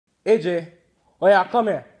AJ, oh yeah, come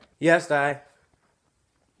here. Yes, Dad.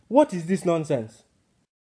 What is this nonsense?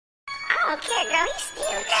 I don't care, girl. He's still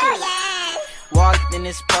good. Yes. Walked in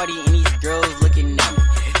this party and these girls looking at me.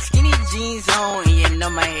 Skinny jeans on and you know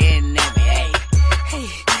my head nappy. Hey,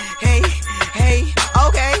 hey, hey, hey.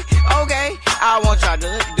 Okay, okay. I want y'all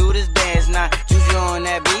to do this dance now. Juju on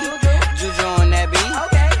that beat. Juju on that beat.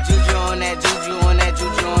 Okay. Juju on that, Juju on that,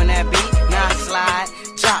 Juju on that beat. Now slide,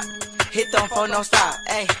 chop, hit them for no stop.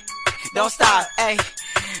 Hey, don't stop. Hey.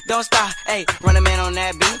 Don't stop, ayy, run a man on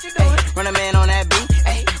that beat, ayy, run a man on that beat,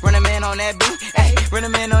 ayy, run a man on that beat, ayy, run a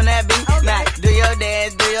man on that beat, okay. Now, do your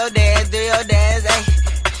dance, do your dance, do your dance,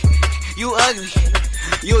 ayy, you ugly,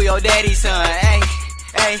 you your daddy's son, ayy,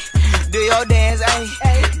 ayy, do your dance,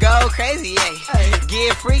 ayy, go crazy, ayy,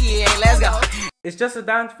 get freaky, ayy, let's go. It's just a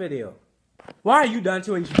dance video. Why are you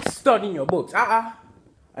dancing when you're studying your books? I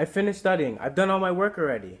finished studying. I've done all my work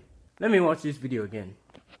already. Let me watch this video again.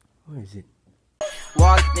 What is it?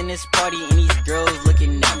 Walked in this party and these girls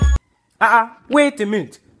looking at me. Wait a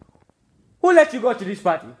minute. Who let you go to this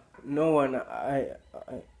party? No one.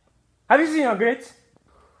 Have you seen your grades?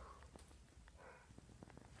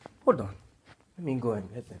 Hold on. Let me go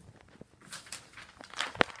and get them.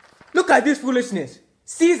 Look at this foolishness.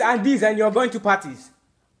 C's and D's and you're going to parties.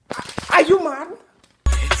 Are you mad?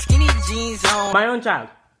 Skinny jeans on. My own child.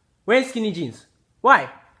 Wearing skinny jeans. Why?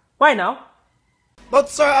 Why now? But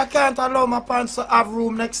sir, I can't allow my pants to have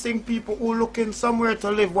room. Next thing, people who looking somewhere to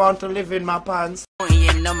live want to live in my pants.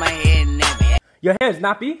 You know my head nappy. Your hair is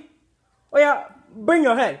nappy? Oh yeah, bring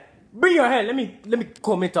your hair. Bring your hair. Let me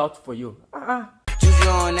comb it out for you. Juju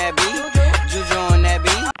on that beat. Juju on that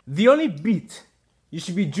beat. The only beat you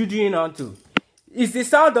should be jujuing onto is the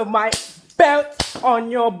sound of my belt on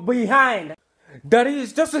your behind. That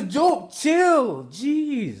is just a joke. Chill.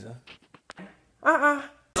 Jeez.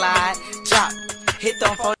 Slide, chop, hit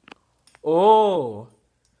them for. Oh,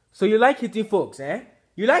 so you like hitting folks, eh?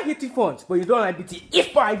 You like hitting phones, but you don't like beating.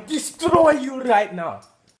 If I destroy you right now.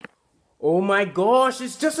 Oh my gosh,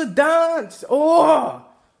 it's just a dance. Oh.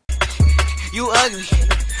 You ugly.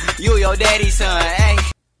 You your daddy's son, hey.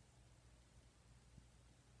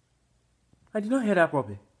 I did not hear that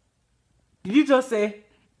properly. Did you just say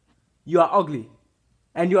you are ugly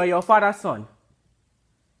and you are your father's son?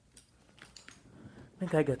 I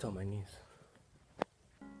think I get on my knees.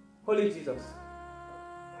 Holy Jesus,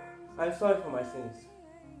 I'm sorry for my sins.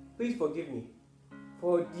 Please forgive me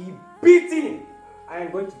for the beating I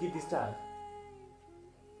am going to give this child.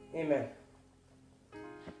 Amen.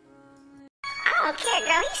 I don't care,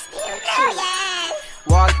 girl. He's still good. Yes.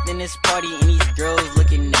 Walked in this party and these girls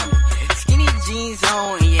looking at me. Skinny jeans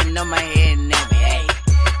on and you know my head nappy.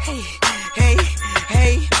 Hey, hey, hey,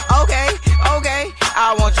 hey. Okay, okay.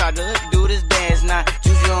 I want y'all to do this dance now.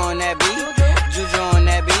 Juju on that beat. Juju on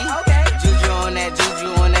that beat.